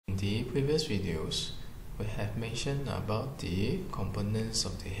the previous videos, we have mentioned about the components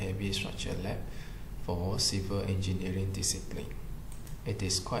of the heavy structure lab for civil engineering discipline. It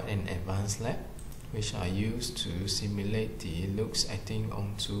is quite an advanced lab which are used to simulate the looks acting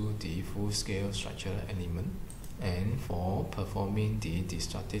onto the full-scale structural element and for performing the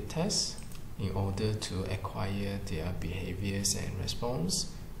destructive tests in order to acquire their behaviors and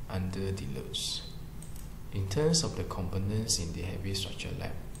response under the loads. In terms of the components in the heavy structure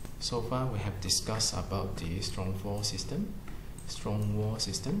lab, so far we have discussed about the strong fall system, strong wall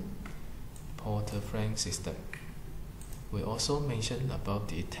system, portal frame system. We also mentioned about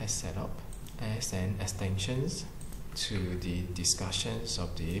the test setup as an extension to the discussions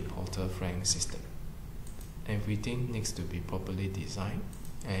of the portal frame system. Everything needs to be properly designed,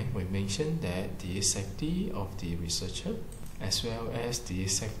 and we mentioned that the safety of the researcher as well as the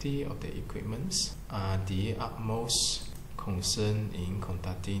safety of the equipment are the utmost concern in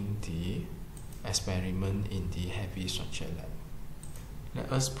conducting the experiment in the heavy structure lab.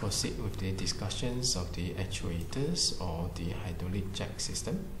 Let us proceed with the discussions of the actuators or the hydraulic jack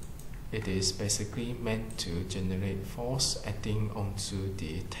system. It is basically meant to generate force acting onto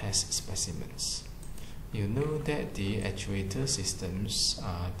the test specimens. You know that the actuator systems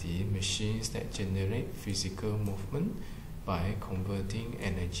are the machines that generate physical movement by converting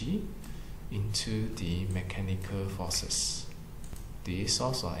energy into the mechanical forces. The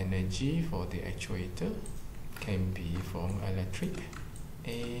source of energy for the actuator can be from electric,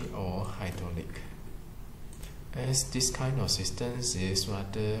 or hydraulic. As this kind of systems is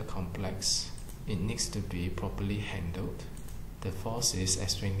rather complex, it needs to be properly handled. The force is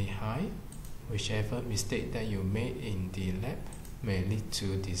extremely high. Whichever mistake that you made in the lab may lead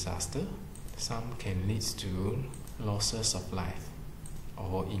to disaster. Some can lead to losses of life,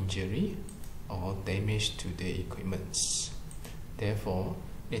 or injury, or damage to the equipment. Therefore,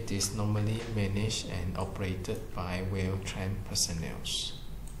 it is normally managed and operated by well-trained personnel.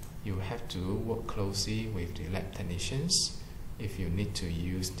 You have to work closely with the lab technicians if you need to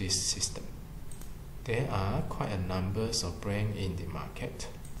use this system. There are quite a number of brands in the market,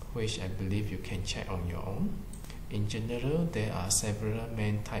 which I believe you can check on your own. In general, there are several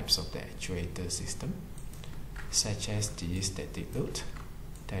main types of the actuator system, such as the static load,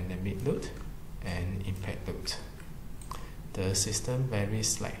 dynamic load, and impact load. The system varies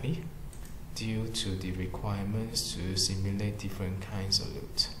slightly due to the requirements to simulate different kinds of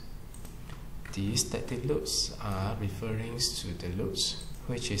loads. The static loads are referring to the loads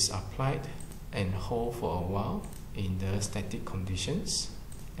which is applied and hold for a while in the static conditions,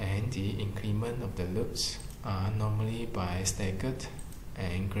 and the increment of the loads are normally by staggered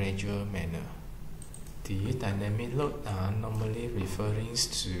and gradual manner. The dynamic load are normally referring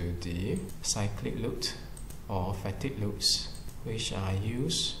to the cyclic load or fatigue loads, which are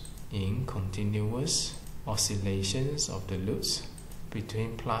used in continuous oscillations of the loads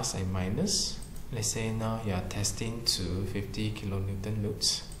between plus and minus. Let's say now you are testing to 50 kilonewton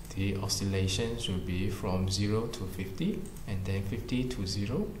loads. The oscillations will be from 0 to 50, and then 50 to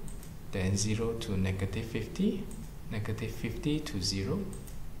 0, then 0 to negative 50, negative 50 to 0,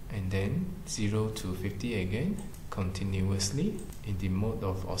 and then 0 to 50 again, continuously in the mode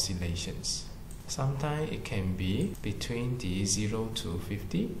of oscillations. Sometimes it can be between the 0 to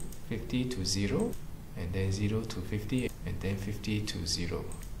 50, 50 to 0, and then 0 to 50, and then 50 to 0.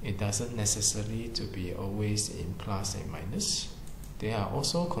 It doesn't necessarily to be always in plus and minus. There are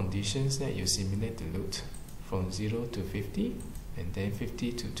also conditions that you simulate the load from 0 to 50, and then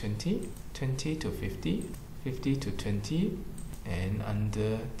 50 to 20, 20 to 50, 50 to 20, and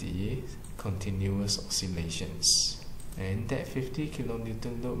under the continuous oscillations. And that 50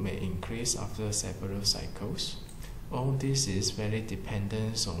 kilonewton load may increase after several cycles. All this is very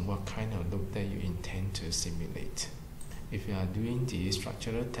dependent on what kind of load that you intend to simulate. If you are doing the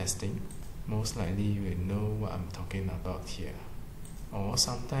structural testing, most likely you will know what I'm talking about here. Or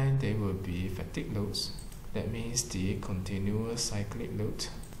sometimes there will be fatigue loads. That means the continuous cyclic load.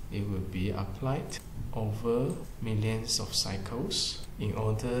 It will be applied over millions of cycles in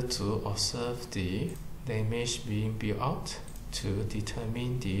order to observe the damage being built out to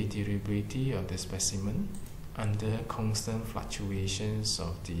determine the durability of the specimen under constant fluctuations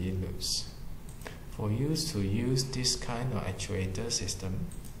of the loads. For you to use this kind of actuator system,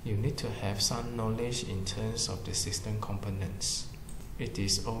 you need to have some knowledge in terms of the system components. It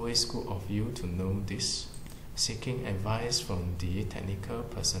is always good of you to know this, seeking advice from the technical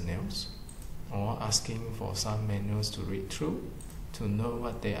personnel, or asking for some manuals to read through to know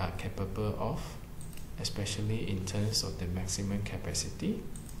what they are capable of, especially in terms of the maximum capacity,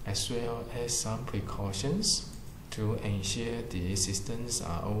 as well as some precautions to ensure the systems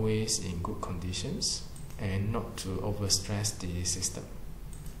are always in good conditions and not to overstress the system.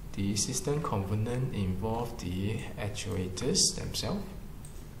 The system component involve the actuators themselves,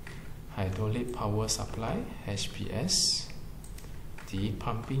 hydraulic power supply HPS, the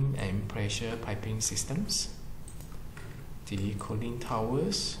pumping and pressure piping systems, the cooling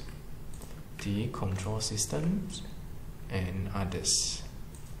towers, the control systems, and others.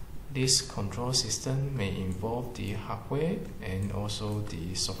 This control system may involve the hardware and also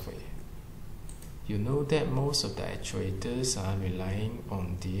the software. You know that most of the actuators are relying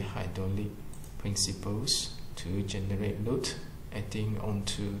on the hydraulic principles to generate load acting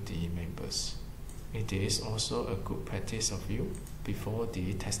onto the members. It is also a good practice of you, before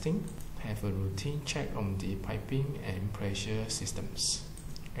the testing, have a routine check on the piping and pressure systems,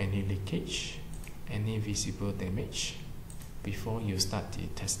 any leakage, any visible damage, before you start the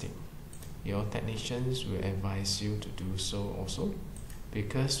testing. Your technicians will advise you to do so also,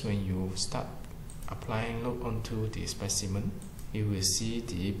 because when you start applying load onto the specimen, you will see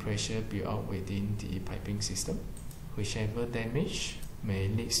the pressure build up within the piping system. Whichever damage may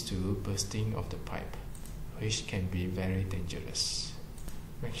lead to bursting of the pipe, which can be very dangerous.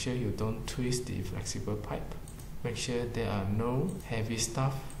 Make sure you don't twist the flexible pipe. Make sure there are no heavy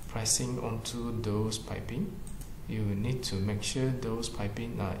stuff pressing onto those piping. You will need to make sure those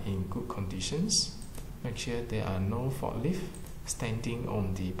piping are in good conditions. Make sure there are no forklift standing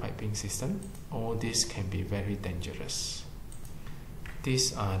on the piping system. All this can be very dangerous.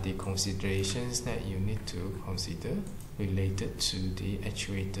 These are the considerations that you need to consider related to the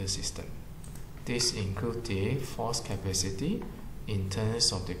actuator system. This includes the force capacity in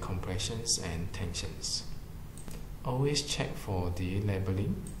terms of the compressions and tensions. Always check for the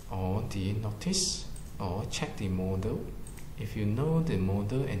labeling or the notice, or check the model. If you know the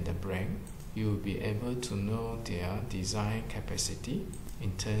model and the brand, you will be able to know their design capacity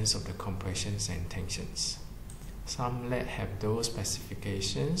in terms of the compressions and tensions. Some labs have those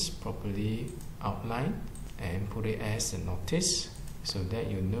specifications properly outlined and put it as a notice, so that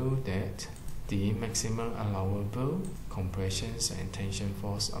you know that the maximum allowable compressions and tension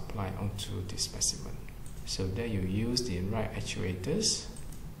force applied onto the specimen, so that you use the right actuators,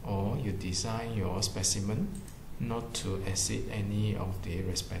 or you design your specimen not to exceed any of the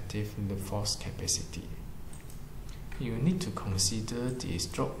respective force capacity. You need to consider the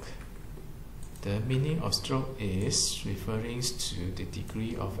stroke. The meaning of stroke is referring to the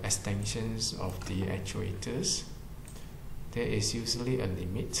degree of extensions of the actuators. There is usually a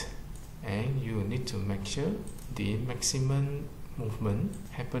limit, and you need to make sure the maximum movement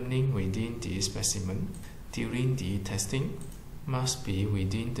happening within the specimen during the testing must be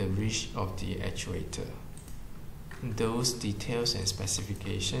within the reach of the actuator. Those details and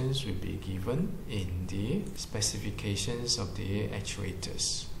specifications will be given in the specifications of the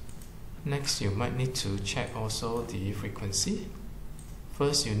actuators. Next, you might need to check also the frequency.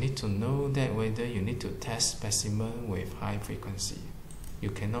 First, you need to know that whether you need to test specimen with high frequency. You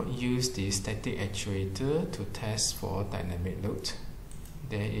cannot use the static actuator to test for dynamic load.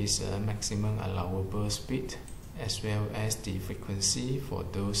 There is a maximum allowable speed as well as the frequency for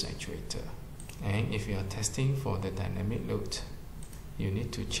those actuators. And if you are testing for the dynamic load, you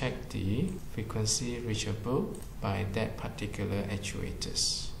need to check the frequency reachable by that particular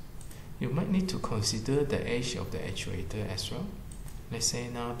actuators. You might need to consider the age of the actuator as well. Let's say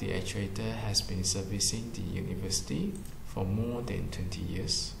now the actuator has been servicing the university for more than 20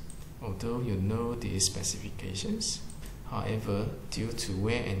 years. Although you know the specifications, however, due to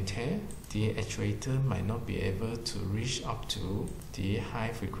wear and tear, the actuator might not be able to reach up to the high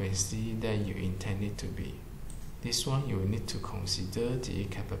frequency that you intend it to be. This one you will need to consider the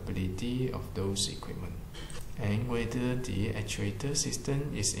capability of those equipment, and whether the actuator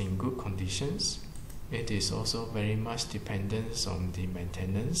system is in good conditions. It is also very much dependent on the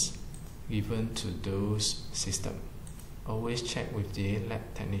maintenance given to those systems. Always check with the lab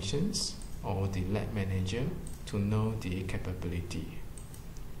technicians or the lab manager to know the capability.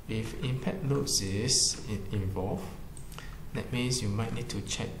 If impact loads is involved, that means you might need to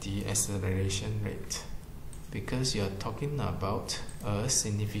check the acceleration rate, because you are talking about a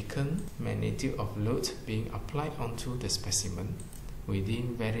significant magnitude of load being applied onto the specimen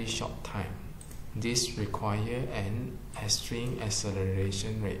within very short time. This requires an extreme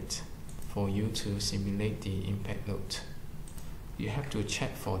acceleration rate for you to simulate the impact load. You have to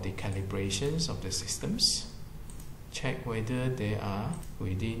check for the calibrations of the systems. Check whether they are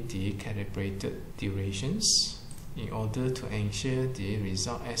within the calibrated durations in order to ensure the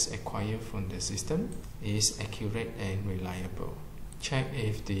result as acquired from the system is accurate and reliable. Check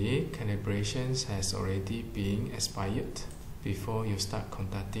if the calibrations has already been expired before you start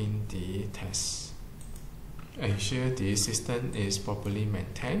conducting the tests. Ensure the system is properly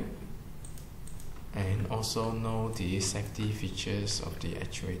maintained and also know the safety features of the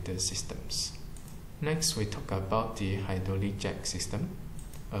actuator systems. Next, we talk about the hydraulic jack system.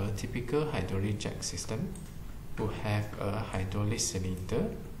 A typical hydraulic jack system will have a hydraulic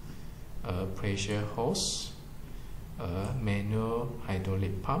cylinder, a pressure hose, a manual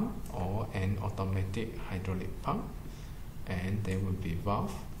hydraulic pump or an automatic hydraulic pump, and there will be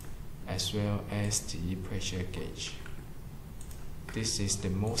valve as well as the pressure gauge. This is the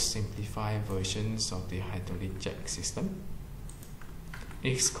most simplified versions of the hydraulic jack system.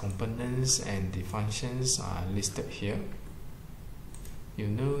 Its components and the functions are listed here. You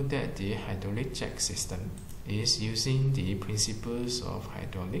know that the hydraulic jack system is using the principles of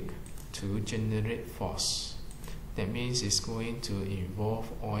hydraulic to generate force. That means it's going to involve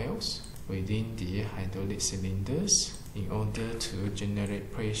oils within the hydraulic cylinders in order to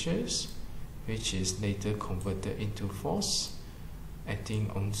generate pressures, which is later converted into force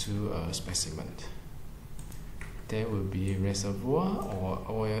acting onto a specimen. There will be a reservoir or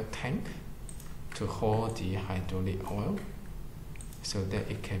oil tank to hold the hydraulic oil so that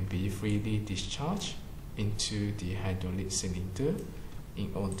it can be freely discharged into the hydraulic cylinder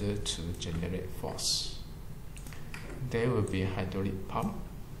in order to generate force. There will be a hydraulic pump,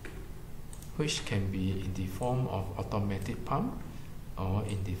 which can be in the form of automatic pump or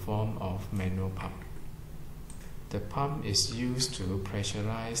in the form of manual pump. The pump is used to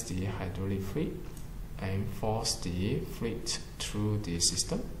pressurize the hydraulic fluid and force the fluid through the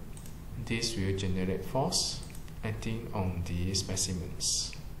system. This will generate force acting on the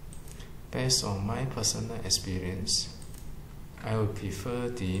specimens. Based on my personal experience, I would prefer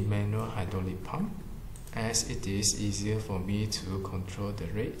the manual hydraulic pump as it is easier for me to control the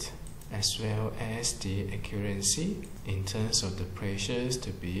rate as well as the accuracy in terms of the pressures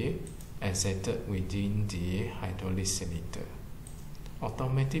to be exerted within the hydraulic cylinder.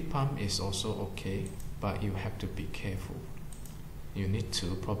 Automatic pump is also okay, but you have to be careful. You need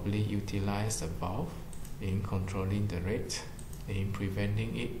to properly utilize the valve in controlling the rate, in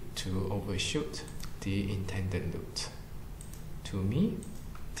preventing it to overshoot the intended load. To me,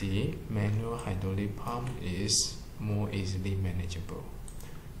 the manual hydraulic pump is more easily manageable.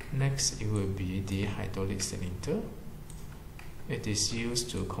 Next, it will be the hydraulic cylinder. It is used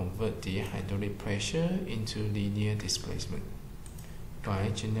to convert the hydraulic pressure into linear displacement. By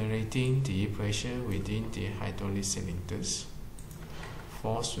generating the pressure within the hydraulic cylinders,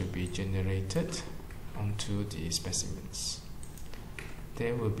 force will be generated onto the specimens.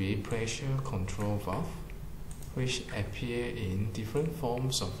 There will be pressure control valve, which appear in different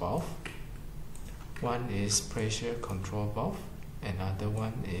forms of valve. One is pressure control valve, another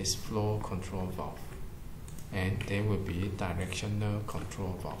one is flow control valve, and there will be directional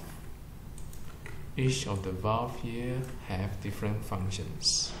control valve. Each of the valves here have different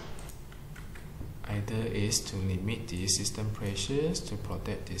functions. Either is to limit the system pressures to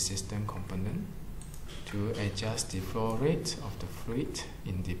protect the system component, to adjust the flow rate of the fluid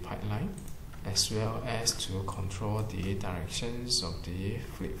in the pipeline, as well as to control the directions of the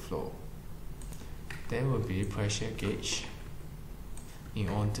fluid flow. There will be pressure gauge in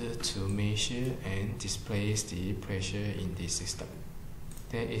order to measure and display the pressure in the system.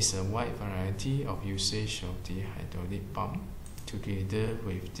 There is a wide variety of usage of the hydraulic pump together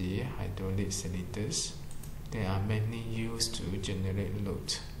with the hydraulic cylinders. They are mainly used to generate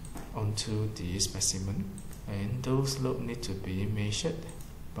load onto the specimen, and those loads need to be measured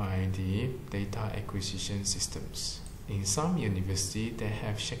by the data acquisition systems. In some universities, they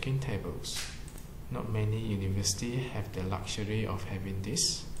have shaking tables. Not many universities have the luxury of having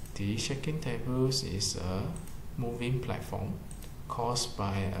this. The shaking tables is a moving platform caused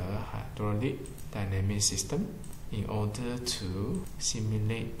by a hydraulic dynamic system in order to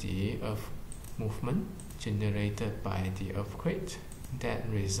simulate the earth movement generated by the earthquake that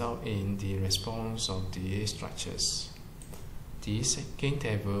result in the response of the structures. The shaking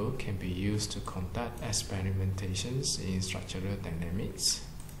table can be used to conduct experimentations in structural dynamics,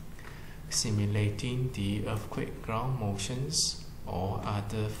 simulating the earthquake ground motions or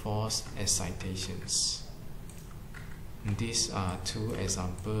other force excitations. These are two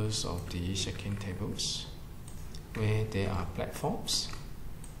examples of the shaking tables, where there are platforms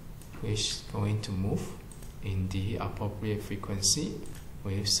which are going to move in the appropriate frequency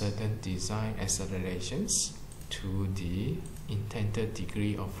with certain design accelerations to the intended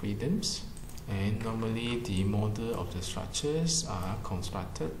degree of freedoms, and normally the model of the structures are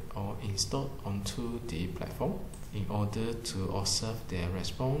constructed or installed onto the platform in order to observe their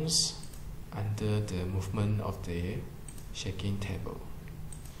response under the movement of the shaking table.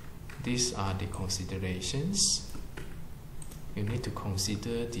 These are the considerations. You need to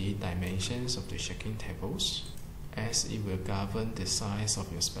consider the dimensions of the shaking tables, as it will govern the size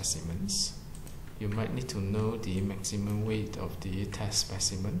of your specimens. You might need to know the maximum weight of the test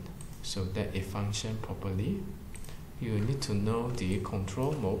specimen so that it functions properly. You need to know the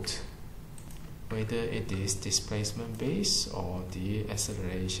control mode, whether it is displacement based or the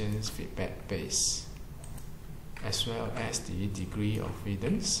acceleration feedback based, as well as the degree of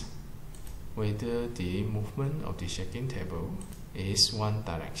freedoms, whether the movement of the shaking table is one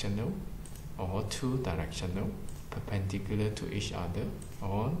directional or two directional, perpendicular to each other,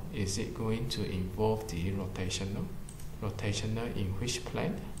 or is it going to involve the rotational in which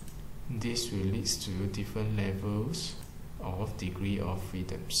plane. This will lead to different levels of degree of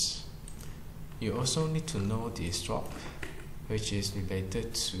freedoms. You also need to know the stroke, which is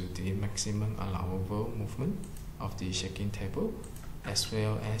related to the maximum allowable movement of the shaking table, as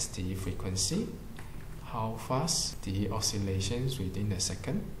well as the frequency, how fast the oscillations within a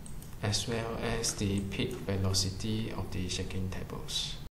second, as well as the peak velocity of the shaking tables.